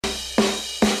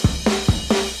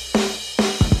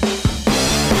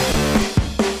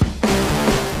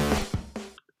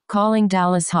Calling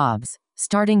Dallas Hobbs,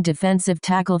 starting defensive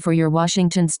tackle for your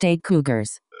Washington State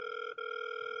Cougars.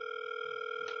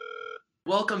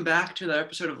 Welcome back to another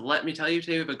episode of Let Me Tell You.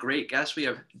 Today we have a great guest. We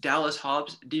have Dallas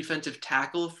Hobbs, defensive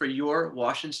tackle for your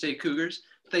Washington State Cougars.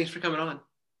 Thanks for coming on.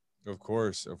 Of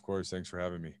course. Thanks for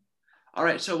having me. All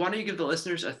right, so why don't you give the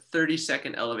listeners a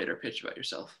 30-second elevator pitch about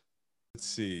yourself? Let's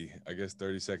see. I guess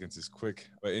 30 seconds is quick.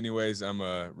 But anyways, I'm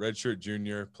a redshirt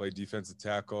junior, play defensive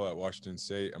tackle at Washington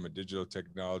State. I'm a digital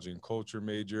technology and culture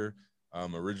major.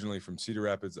 I'm originally from Cedar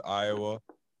Rapids, Iowa.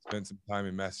 Spent some time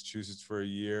in Massachusetts for a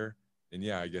year. And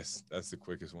yeah, I guess that's the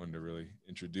quickest one to really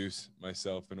introduce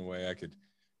myself in a way. I could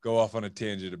go off on a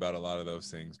tangent about a lot of those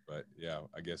things, but yeah,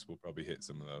 I guess we'll probably hit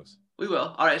some of those. We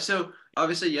will. All right, so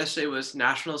obviously yesterday was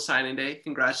National Signing Day.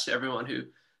 Congrats to everyone who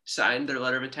signed their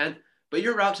letter of intent. But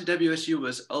your route to WSU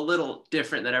was a little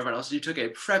different than everyone else. You took a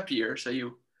prep year. So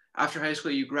after high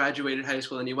school, you graduated high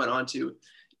school and you went on to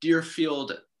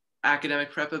Deerfield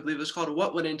Academic Prep, I believe it was called.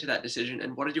 What went into that decision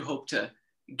and what did you hope to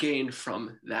gain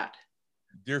from that?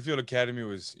 Deerfield Academy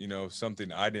was, something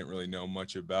I didn't really know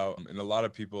much about. And a lot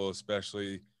of people,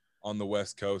 especially on the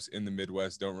West Coast, in the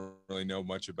Midwest, don't really know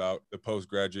much about the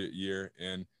postgraduate year.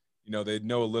 And, they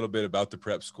know a little bit about the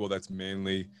prep school. That's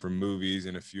mainly from movies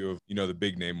and a few of, the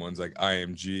big name ones like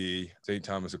IMG, St.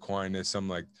 Thomas Aquinas, some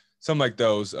like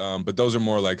those. But those are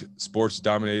more like sports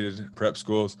dominated prep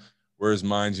schools. Whereas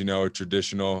mine's, a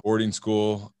traditional boarding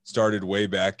school, started way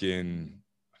back in,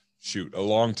 a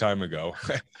long time ago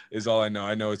is all I know.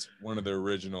 I know it's one of the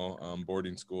original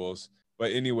boarding schools.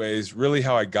 But anyways, really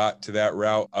how I got to that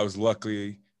route, I was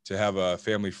lucky to have a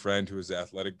family friend who was the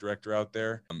athletic director out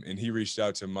there. And he reached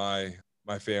out to my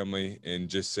family and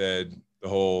just said the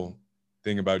whole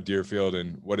thing about Deerfield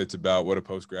and what it's about, what a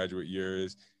postgraduate year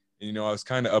is. And, I was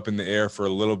kind of up in the air for a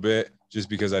little bit just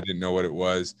because I didn't know what it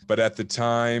was. But at the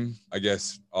time, I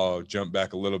guess I'll jump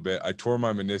back a little bit. I tore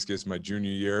my meniscus my junior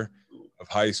year of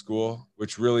high school,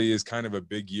 which really is kind of a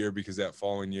big year because that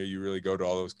following year, you really go to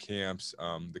all those camps,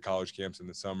 the college camps in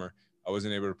the summer. I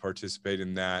wasn't able to participate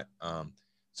in that.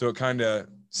 So it kind of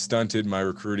stunted my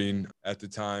recruiting at the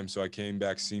time. So I came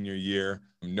back senior year,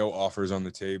 no offers on the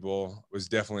table, was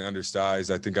definitely undersized.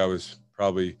 I think I was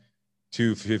probably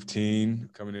 215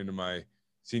 coming into my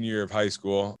senior year of high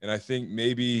school. And I think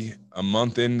maybe a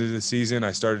month into the season,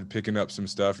 I started picking up some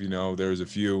stuff. There was a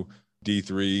few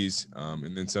D3s,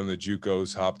 and then some of the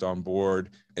JUCOs hopped on board.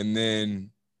 And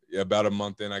then about a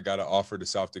month in, I got an offer to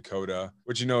South Dakota,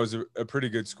 which, is a pretty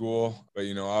good school. But,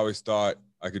 I always thought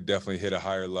I could definitely hit a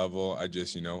higher level. I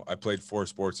just, I played 4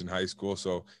 sports in high school,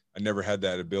 so I never had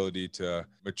that ability to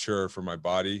mature for my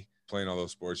body. Playing all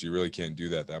those sports, you really can't do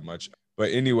that much.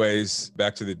 But anyways,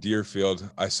 back to the Deerfield,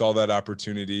 I saw that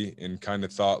opportunity and kind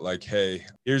of thought like, hey,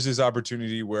 here's this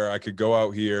opportunity where I could go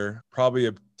out here, probably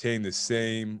obtain the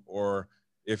same or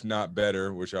if not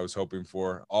better, which I was hoping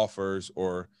for, offers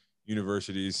or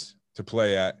universities to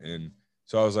play at. And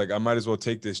so I was like, I might as well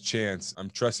take this chance. I'm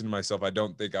trusting myself. I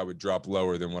don't think I would drop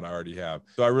lower than what I already have.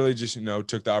 So I really just,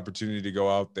 took the opportunity to go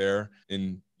out there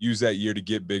and use that year to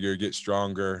get bigger, get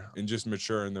stronger, and just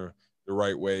mature in the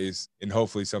right ways. And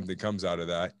hopefully something comes out of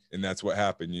that. And that's what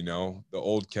happened. The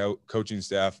old coaching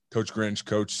staff, Coach Grinch,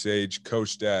 Coach Sage,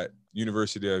 coached at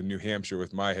University of New Hampshire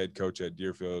with my head coach at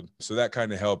Deerfield. So that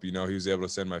kind of helped, he was able to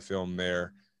send my film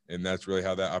there. And that's really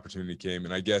how that opportunity came.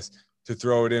 And I guess to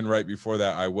throw it in right before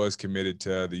that, I was committed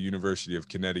to the University of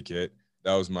Connecticut.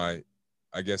 That was my,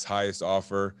 I guess, highest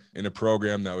offer in a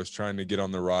program that was trying to get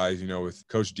on the rise, with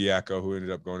Coach Diaco, who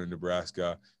ended up going to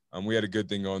Nebraska. We had a good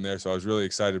thing going there, so I was really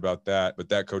excited about that. But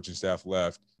that coaching staff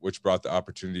left, which brought the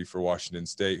opportunity for Washington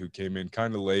State, who came in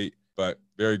kind of late, but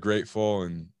very grateful.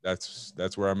 And that's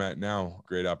where I'm at now.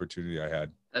 Great opportunity I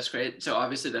had. That's great. So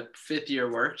obviously the 5th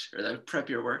year worked, or the prep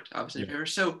year worked, obviously. Yeah.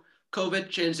 So COVID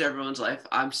changed everyone's life.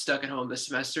 I'm stuck at home this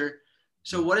semester.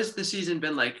 So what has the season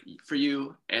been like for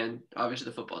you and obviously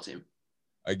the football team?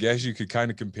 I guess you could kind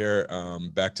of compare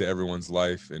back to everyone's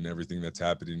life and everything that's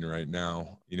happening right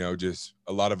now. Just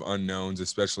a lot of unknowns,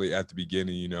 especially at the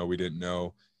beginning. We didn't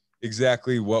know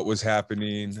exactly what was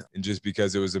happening. And just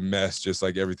because it was a mess, just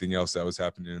like everything else that was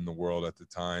happening in the world at the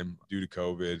time due to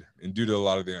COVID and due to a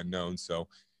lot of the unknowns. So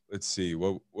let's see,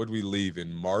 what would we leave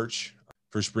in March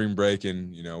for spring break?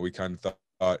 And, we kind of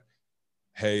thought,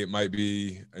 hey, it might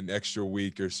be an extra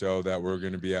week or so that we're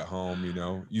going to be at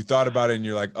home. You thought about it and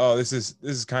you're like, oh, this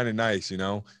is kind of nice. It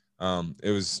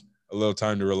was a little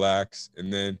time to relax.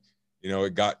 And then,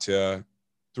 it got to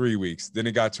 3 weeks, then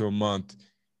it got to a month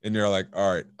and you're like,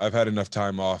 all right, I've had enough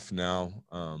time off now.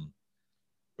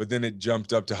 But then it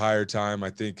jumped up to higher time. I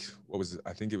think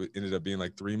it ended up being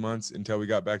like 3 months until we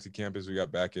got back to campus. We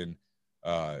got back in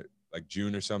like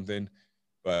June or something.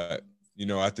 But, you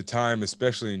know, at the time,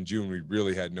 especially in June, we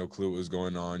really had no clue what was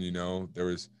going on. You know, there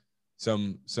was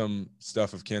some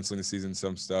stuff of canceling the season,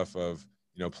 some stuff of,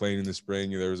 you know, playing in the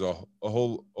spring. There was a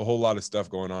whole lot of stuff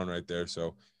going on right there.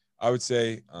 So I would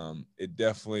say it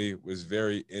definitely was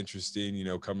very interesting, you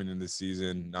know, coming into the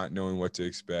season, not knowing what to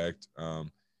expect,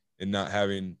 and not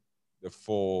having the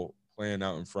full plan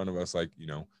out in front of us. Like, you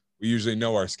know, we usually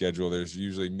know our schedule. There's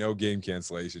usually no game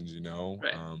cancellations, you know.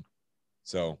 Right.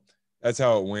 So that's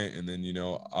how it went. And then, you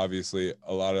know, obviously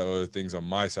a lot of other things on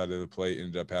my side of the plate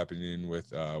ended up happening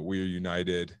with We Are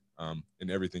United,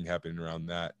 and everything happening around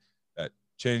that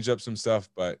changed up some stuff,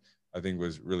 but I think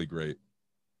was really great.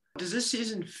 Does this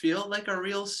season feel like a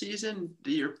real season?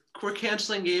 We're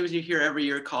canceling games. You hear every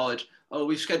year at college, oh,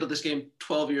 we've scheduled this game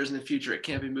 12 years in the future. It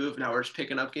can't be moved. Now we're just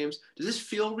picking up games. Does this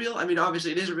feel real? I mean,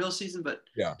 obviously it is a real season, but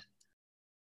yeah.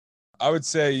 I would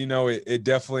say, you know, it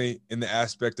definitely in the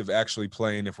aspect of actually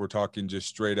playing, if we're talking just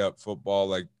straight up football,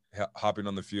 like hopping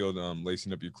on the field,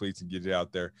 lacing up your cleats and get it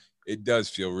out there, it does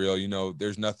feel real. You know,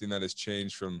 there's nothing that has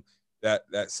changed from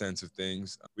that sense of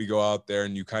things. We go out there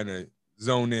and you kind of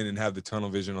zone in and have the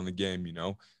tunnel vision on the game. You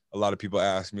know, a lot of people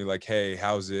ask me like, hey,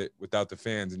 how's it without the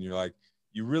fans? And you're like,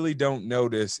 you really don't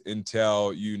notice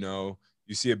until, you know,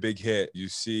 you see a big hit, you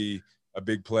see a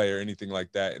big play or anything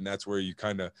like that. And that's where you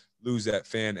kind of lose that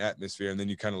fan atmosphere. And then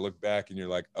you kind of look back and you're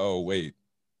like, oh, wait,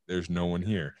 there's no one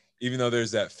here. Even though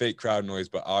there's that fake crowd noise,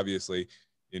 but obviously,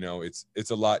 you know, it's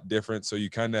a lot different. So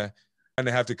you kind of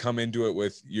have to come into it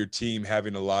with your team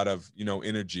having a lot of, you know,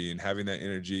 energy and having that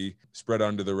energy spread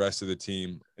onto the rest of the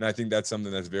team. And I think that's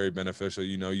something that's very beneficial.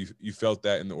 You know, you felt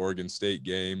that in the Oregon State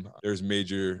game. There's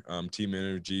major team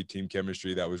energy, team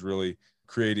chemistry that was really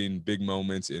creating big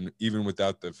moments. And even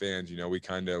without the fans, you know, we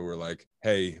kind of were like,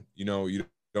 hey, you know, you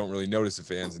don't really notice the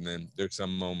fans. And then there's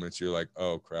some moments you're like,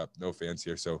 oh crap, no fans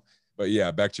here. So, but yeah,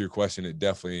 back to your question, it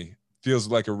definitely feels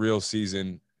like a real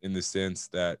season in the sense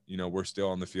that, you know, we're still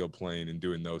on the field playing and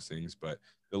doing those things, but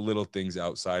the little things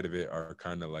outside of it are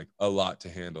kind of like a lot to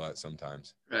handle at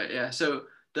sometimes. Right. Yeah. So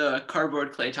the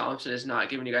cardboard Klay Thompson is not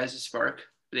giving you guys a spark,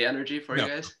 the energy for you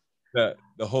guys.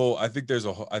 The whole, I think there's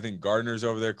I think Gardner's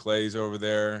over there, Clay's over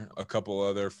there, a couple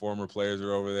other former players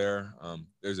are over there.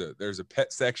 There's a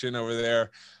pet section over there,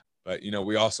 but you know,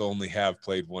 we also only have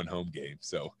played one home game,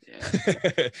 so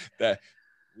yeah. that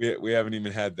we haven't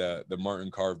even had the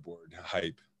Martin cardboard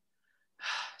hype.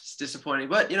 It's disappointing,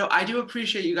 but you know, I do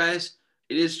appreciate you guys.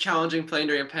 It is challenging playing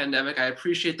during a pandemic. I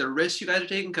appreciate the risks you guys are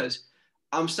taking because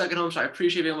I'm stuck at home, so I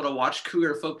appreciate being able to watch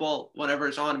Cougar football whenever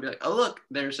it's on and be like, oh look,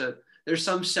 there's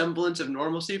some semblance of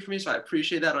normalcy for me. So I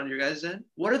appreciate that on your guys' end.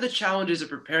 What are the challenges of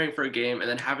preparing for a game and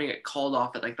then having it called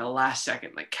off at like the last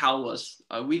second, like Cal was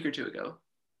a week or two ago?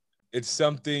 It's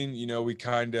something, you know, we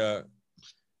kind of,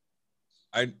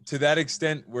 to that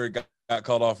extent where it got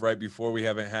called off right before, we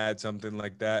haven't had something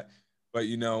like that. But,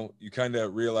 you know, you kind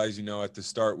of realize, you know, at the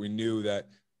start, we knew that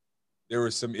there were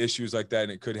some issues like that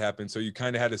and it could happen. So you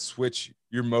kind of had to switch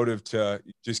your motive to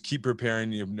just keep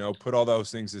preparing, you know, put all those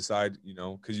things aside, you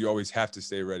know, because you always have to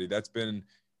stay ready. That's been,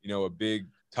 you know, a big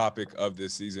topic of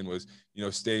this season was, you know,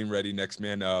 staying ready, next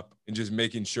man up, and just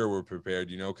making sure we're prepared,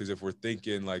 you know, because if we're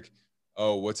thinking like,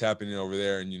 oh, what's happening over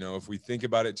there? And, you know, if we think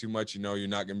about it too much, you know, you're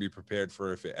not going to be prepared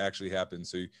for if it actually happens.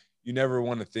 So you never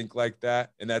want to think like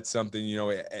that. And that's something, you know,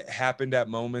 it happened at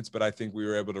moments, but I think we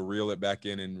were able to reel it back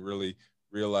in and really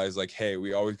realize like, hey,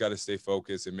 we always got to stay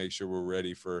focused and make sure we're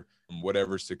ready for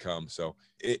whatever's to come. So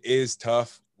it is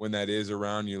tough when that is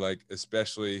around you, like,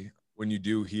 especially when you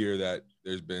do hear that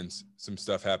there's been some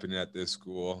stuff happening at this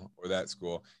school or that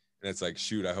school. And it's like,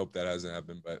 shoot, I hope that hasn't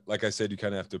happened. But like I said, you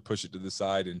kind of have to push it to the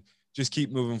side and just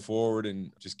keep moving forward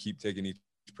and just keep taking each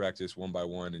practice one by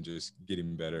one and just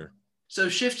getting better. So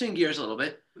shifting gears a little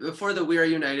bit, before the We Are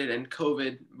United and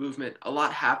COVID movement, a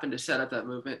lot happened to set up that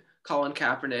movement. Colin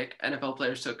Kaepernick, NFL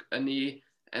players took a knee,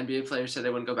 NBA players said they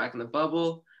wouldn't go back in the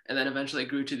bubble, and then eventually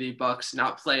grew to the Bucks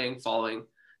not playing following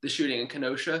the shooting in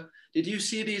Kenosha. Did you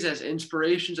see these as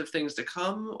inspirations of things to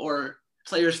come, or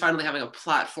players finally having a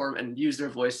platform and use their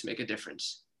voice to make a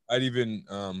difference? I'd even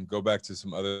go back to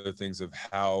some other things of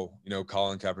how, you know,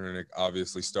 Colin Kaepernick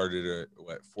obviously started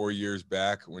 4 years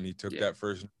back when he took that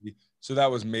first knee. So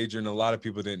that was major, and a lot of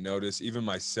people didn't notice. Even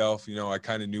myself, you know, I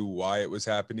kind of knew why it was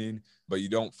happening, but you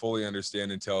don't fully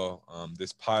understand until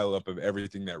this pileup of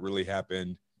everything that really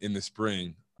happened in the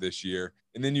spring this year.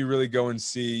 And then you really go and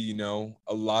see, you know,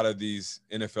 a lot of these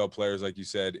NFL players, like you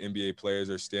said, NBA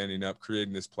players are standing up,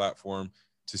 creating this platform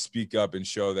to speak up and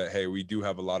show that, hey, we do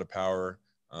have a lot of power.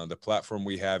 The platform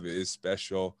we have is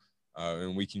special,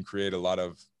 and we can create a lot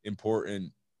of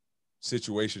important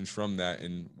situations from that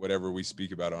and whatever we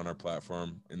speak about on our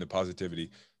platform and the positivity.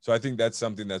 So I think that's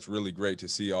something that's really great to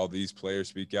see all these players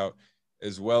speak out,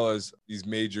 as well as these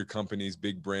major companies,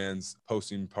 big brands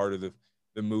posting part of the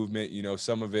movement. You know,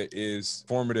 some of it is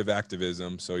formative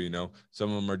activism. So, you know, some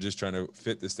of them are just trying to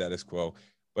fit the status quo.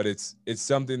 But it's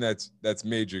something that's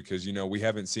major because, you know, we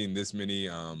haven't seen this many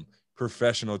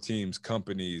professional teams,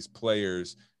 companies,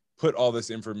 players put all this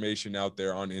information out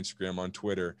there on Instagram, on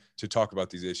Twitter to talk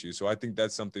about these issues. So I think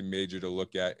that's something major to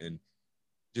look at and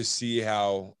just see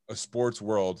how a sports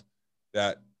world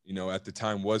that, you know, at the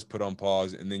time was put on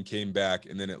pause and then came back,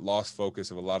 and then it lost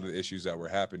focus of a lot of the issues that were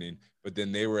happening. But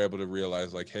then they were able to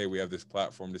realize, like, hey, we have this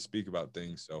platform to speak about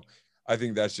things. So I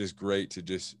think that's just great to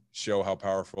just show how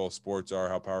powerful sports are,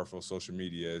 how powerful social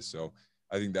media is. So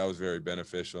I think that was very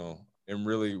beneficial and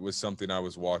really was something I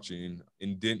was watching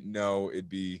and didn't know it'd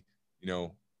be, you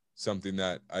know, something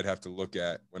that I'd have to look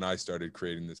at when I started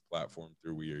creating this platform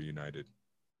through We Are United.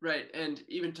 Right. And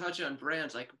even touching on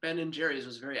brands like Ben and Jerry's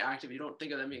was very active. You don't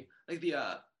think of them being like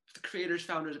the creators,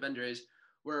 founders of Ben and Jerry's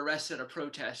were arrested at a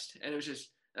protest, and it was just,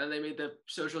 and they made the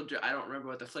social, I don't remember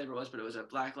what the flavor was, but it was a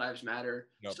Black Lives Matter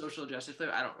social justice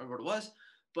flavor. I don't remember what it was,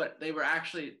 but they were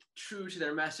actually true to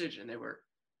their message, and they were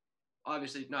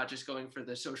obviously not just going for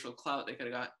the social clout they could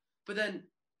have got. But then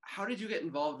how did you get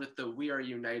involved with the We Are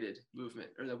United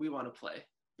movement, or the We Want to Play?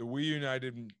 The We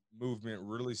United movement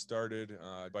really started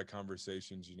by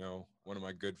conversations. You know, one of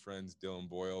my good friends, Dylan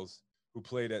Boyles, who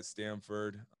played at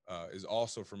Stanford, is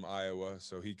also from Iowa.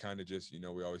 So he kind of just, you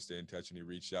know, we always stay in touch, and he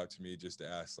reached out to me just to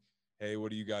ask, like, hey,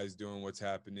 what are you guys doing? What's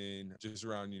happening? Just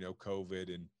around, you know,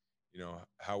 COVID and, you know,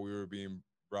 how we were being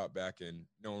brought back, and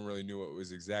no one really knew what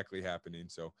was exactly happening.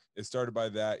 So it started by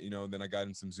that, you know, then I got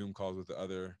in some Zoom calls with the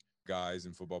other guys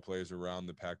and football players around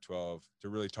the Pac-12 to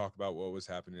really talk about what was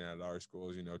happening at our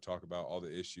schools, you know, talk about all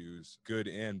the issues, good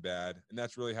and bad. And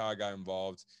that's really how I got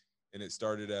involved. And it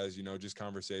started as, you know, just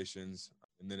conversations.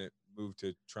 And then it moved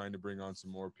to trying to bring on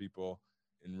some more people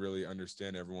and really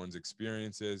understand everyone's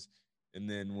experiences. And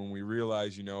then when we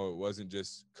realized, you know, it wasn't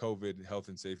just COVID health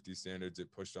and safety standards,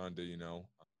 it pushed on to, you know,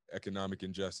 economic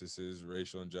injustices,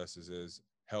 racial injustices,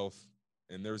 health.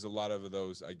 And there's a lot of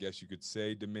those, I guess you could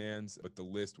say, demands, but the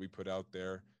list we put out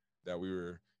there that we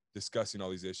were discussing all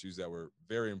these issues that were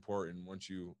very important. Once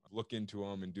you look into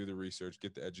them and do the research,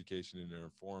 get the education and are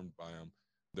informed by them,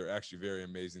 they're actually very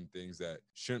amazing things that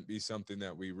shouldn't be something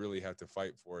that we really have to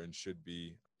fight for and should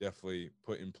be definitely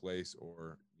put in place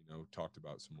or, you know, talked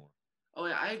about some more. Oh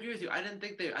yeah, I agree with you. I didn't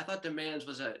think I thought demands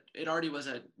it already was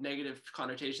a negative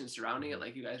connotation surrounding it.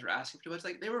 Like you guys were asking too much.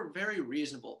 Like they were very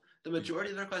reasonable. The majority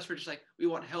of the requests were just like, we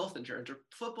want health insurance, or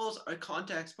football's a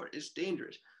contact sport, is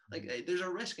dangerous. Like there's a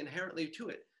risk inherently to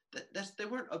it. They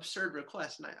weren't absurd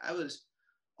requests. And I was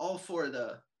all for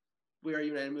the We Are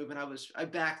United movement. I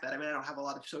backed that. I mean, I don't have a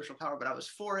lot of social power, but I was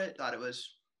for it. Thought it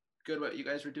was good what you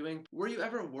guys were doing. Were you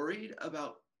ever worried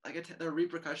about like the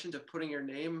repercussions of putting your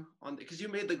name on, because you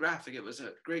made the graphic, it was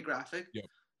a great graphic. Yep.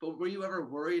 But were you ever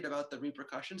worried about the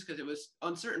repercussions, because it was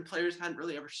uncertain, players hadn't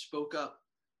really ever spoke up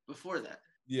before that?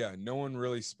 Yeah, no one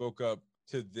really spoke up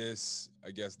to this, I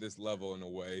guess, this level in a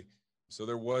way. So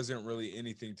there wasn't really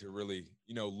anything to really,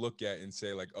 you know, look at and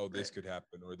say like, oh, this could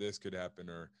happen or this could happen,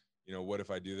 or, you know, what if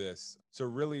I do this? So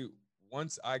really,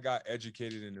 once I got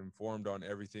educated and informed on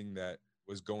everything that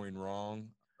was going wrong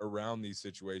around these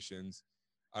situations,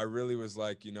 I really was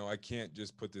like, you know, I can't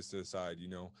just put this to the side. You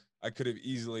know, I could have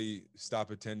easily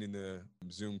stopped attending the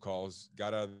Zoom calls,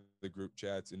 got out of the group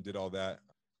chats and did all that.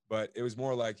 But it was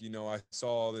more like, you know, I saw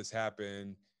all this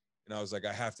happen and I was like,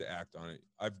 I have to act on it.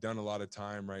 I've done a lot of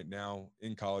time right now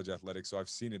in college athletics, so I've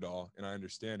seen it all and I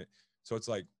understand it. So it's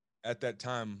like at that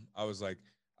time, I was like,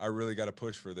 I really got to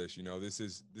push for this. You know, this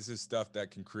is stuff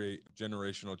that can create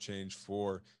generational change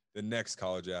for the next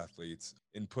college athletes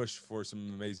and push for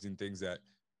some amazing things that,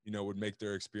 you know, would make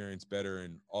their experience better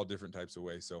in all different types of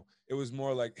ways. So it was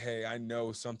more like, hey, I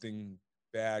know something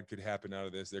bad could happen out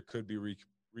of this. There could be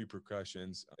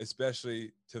repercussions,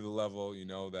 especially to the level, you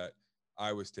know, that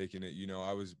I was taking it. You know,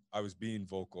 I was being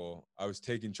vocal. I was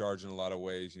taking charge in a lot of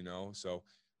ways, you know. So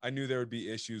I knew there would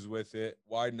be issues with it.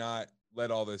 Why not let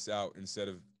all this out instead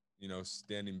of, you know,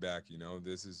 standing back? You know,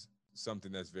 this is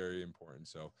something that's very important.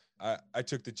 So I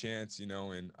took the chance, you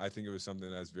know, and I think it was something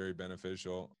that's very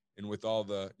beneficial. And with all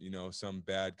the, you know, some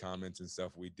bad comments and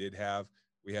stuff we did have,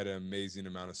 we had an amazing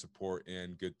amount of support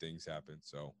and good things happen.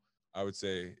 So I would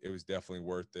say it was definitely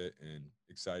worth it, and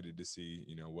excited to see,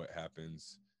 you know, what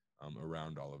happens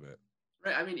around all of it.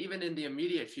 Right. I mean, even in the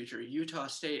immediate future, Utah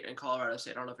State and Colorado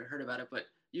State, I don't know if you heard about it, but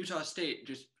Utah State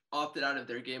just opted out of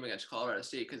their game against Colorado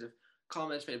State because of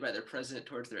comments made by their president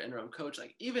towards their interim coach.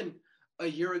 Like even a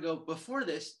year ago before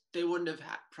this, they wouldn't have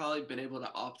probably been able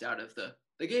to opt out of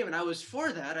the game. And I was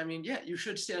for that. I mean, yeah, you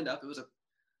should stand up. It was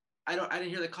I didn't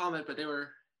hear the comment, but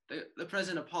the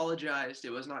president apologized.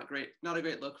 It was not a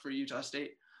great look for Utah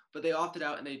State, but they opted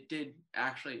out and they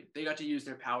got to use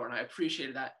their power. And I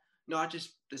appreciated that. Not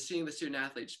just seeing the student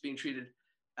athletes being treated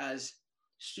as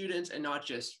students and not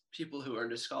just people who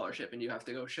earned a scholarship and you have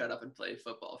to go shut up and play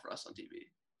football for us on TV.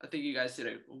 I think you guys did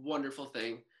a wonderful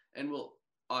thing and will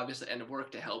obviously and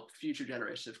work to help future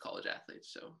generations of college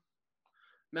athletes. So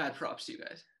mad props to you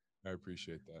guys. I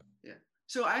appreciate that. Yeah.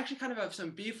 So I actually kind of have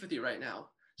some beef with you right now.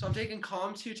 So I'm taking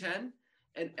COM 210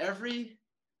 and every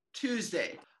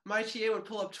Tuesday, my TA would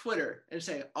pull up Twitter and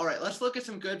say, all right, let's look at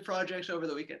some good projects over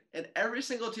the weekend. And every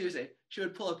single Tuesday, she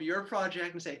would pull up your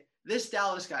project and say, this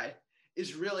Dallas guy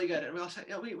is really good. And we all say,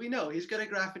 yeah, we know he's good at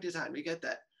graphic design. We get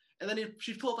that. And then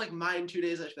she'd pull up like mine 2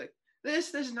 days later. She'd be like,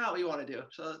 this is not what you want to do.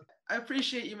 So I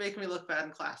appreciate you making me look bad in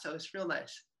class. That was real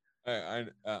nice.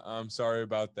 I'm sorry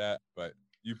about that, but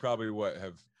you probably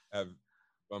have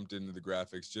bumped into the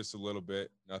graphics just a little bit.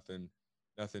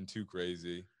 Nothing too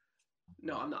crazy.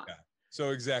 No, I'm not. Yeah.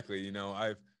 So exactly,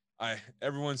 I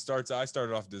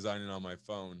started off designing on my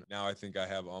phone. Now I think I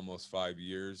have almost 5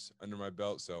 years under my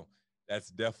belt. So that's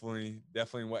definitely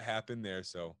what happened there.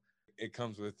 So it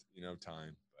comes with,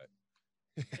 time,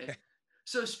 but. Okay.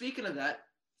 So speaking of that,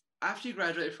 after you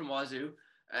graduate from Wazoo,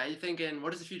 you thinking,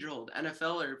 what does the future hold?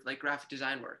 NFL or like graphic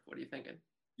design work? What are you thinking?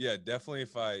 Yeah, definitely.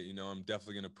 If I'm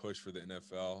definitely going to push for the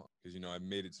NFL because, I've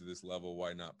made it to this level.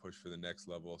 Why not push for the next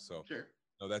level? So sure.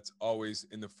 That's always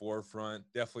in the forefront,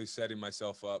 definitely setting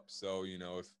myself up. So,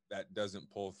 if that doesn't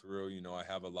pull through, I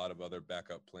have a lot of other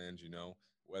backup plans,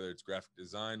 whether it's graphic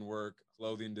design work,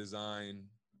 clothing design,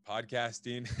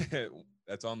 podcasting,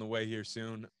 that's on the way here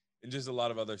soon. And just a lot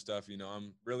of other stuff.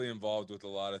 I'm really involved with a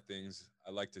lot of things.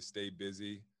 I like to stay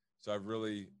busy. So I've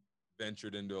really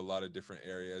ventured into a lot of different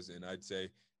areas. And I'd say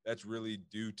that's really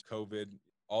due to COVID.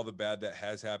 All the bad that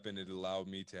has happened, it allowed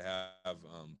me to have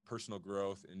personal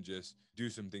growth and just do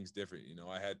some things different.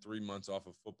 I had 3 months off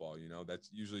of football. That's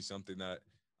usually something that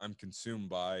I'm consumed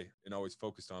by and always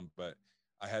focused on. But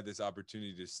I had this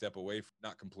opportunity to step away,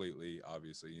 not completely,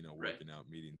 obviously, working out,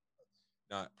 meeting,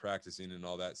 not practicing and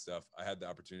all that stuff. I had the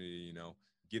opportunity,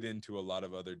 get into a lot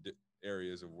of other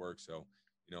areas of work. So,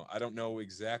 I don't know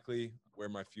exactly where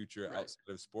my future outside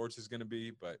of sports is going to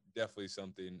be, but definitely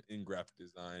something in graphic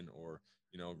design or,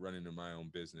 running in my own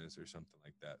business or something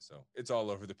like that. So it's all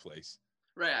over the place.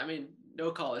 Right. I mean,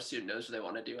 no college student knows what they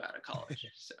want to do out of college.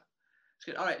 So it's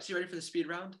good. All right. So you ready for the speed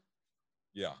round?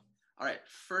 Yeah. All right.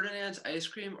 Ferdinand's ice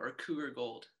cream or Cougar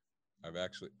Gold? I've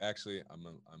actually, I'm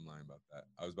lying about that.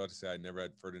 I was about to say I never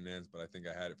had Ferdinand's, but I think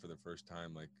I had it for the first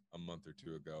time like a month or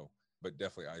two ago. But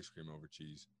definitely ice cream over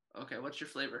cheese. Okay. What's your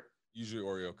flavor? Usually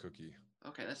Oreo cookie.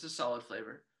 Okay. That's a solid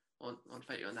flavor. Won't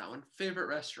fight you on that one. Favorite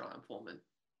restaurant in Pullman?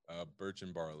 Birch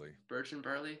and Barley. Birch and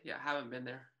Barley? Yeah, I haven't been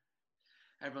there.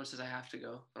 Everyone says I have to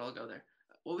go, but I'll go there.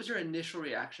 What was your initial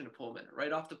reaction to Pullman?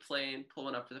 Right off the plane,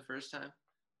 Pullman up for the first time?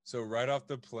 So right off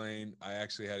the plane, I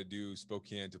actually had to do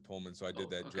Spokane to Pullman. So I did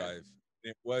that drive.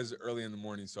 It was early in the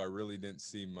morning, so I really didn't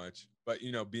see much. But,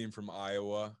 being from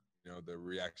Iowa, the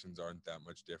reactions aren't that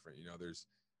much different.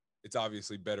 It's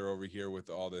obviously better over here with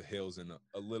all the hills and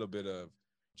a little bit of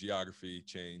geography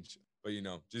change. But,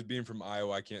 just being from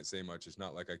Iowa, I can't say much. It's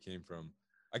not like I came from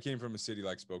a city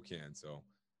like Spokane. So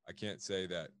I can't say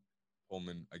that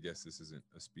Pullman, I guess this isn't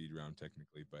a speed round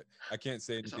technically, but I can't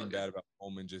say anything bad about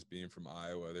Pullman just being from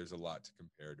Iowa. There's a lot to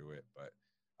compare to it. But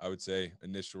I would say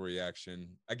initial reaction,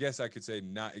 I guess I could say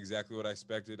not exactly what I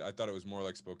expected. I thought it was more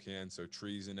like Spokane. So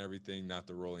trees and everything, not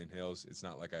the rolling hills. It's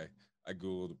not like I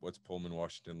Googled what's Pullman,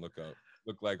 Washington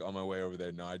look like on my way over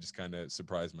there. No, I just kind of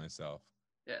surprised myself.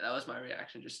 Yeah, that was my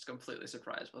reaction. Just completely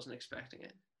surprised. Wasn't expecting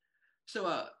it.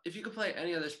 So if you could play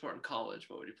any other sport in college,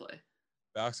 what would you play?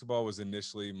 Basketball was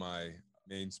initially my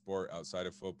main sport outside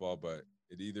of football, but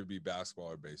it'd either be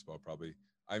basketball or baseball probably.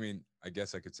 I mean, I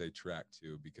guess I could say track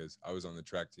too, because I was on the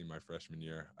track team my freshman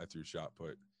year. I threw shot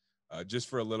put just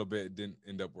for a little bit. It didn't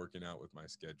end up working out with my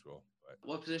schedule. But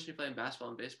what position do you play in basketball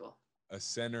and baseball? A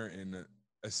center in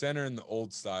the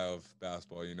old style of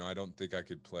basketball. I don't think I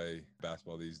could play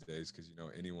basketball these days because,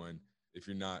 anyone, if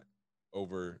you're not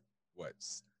over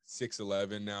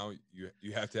 6'11" now,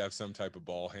 you have to have some type of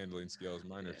ball handling skills.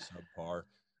 Mine are subpar.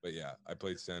 But yeah, I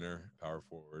played center, power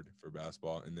forward for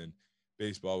basketball, and then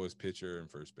baseball was pitcher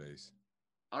and first base.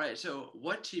 All right. So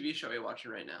what TV show are you watching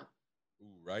right now?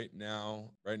 Ooh, right now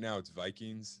it's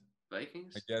Vikings.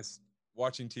 Vikings? I guess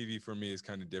watching TV for me is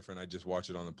kind of different. I just watch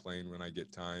it on the plane when I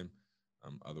get time.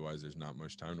 Otherwise, there's not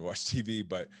much time to watch TV.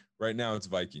 But right now it's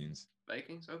Vikings.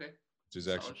 Vikings? Okay. which is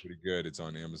actually Solid. pretty good. It's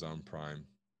on Amazon Prime.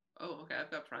 Oh, okay.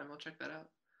 I've got Prime. I'll check that out.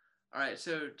 All right.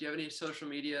 So do you have any social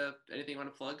media, anything you want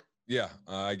to plug? Yeah,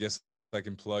 I guess I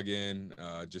can plug in.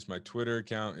 Just my Twitter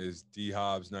account is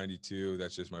dhobbs92.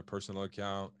 That's just my personal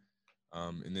account.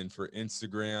 And then for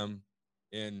Instagram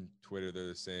and Twitter, they're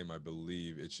the same, I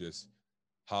believe. It's just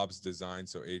Hobbs Design,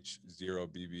 so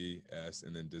H0BBS,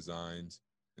 and then Designs.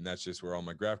 And that's just where all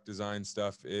my graphic design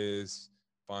stuff is.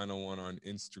 Final one on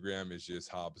Instagram is just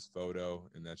Hobbs Photo,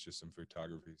 and that's just some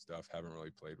photography stuff. Haven't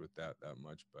really played with that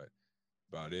much, but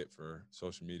about it for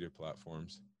social media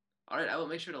platforms. All right. I will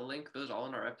make sure to link those all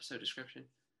in our episode description.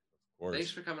 Of course.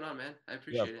 Thanks for coming on, man. I Yeah,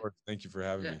 appreciate of course. Thank you for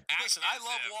having me. Listen, I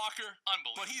love Walker,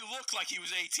 but he looked like he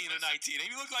was 18 or 19.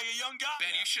 He looked like a young guy.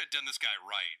 Ben, you should have done this guy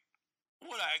right.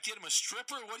 What, I get him a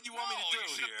stripper? What do you want me to do you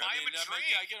should here? buy him a drink.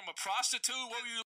 I get him a prostitute? What were you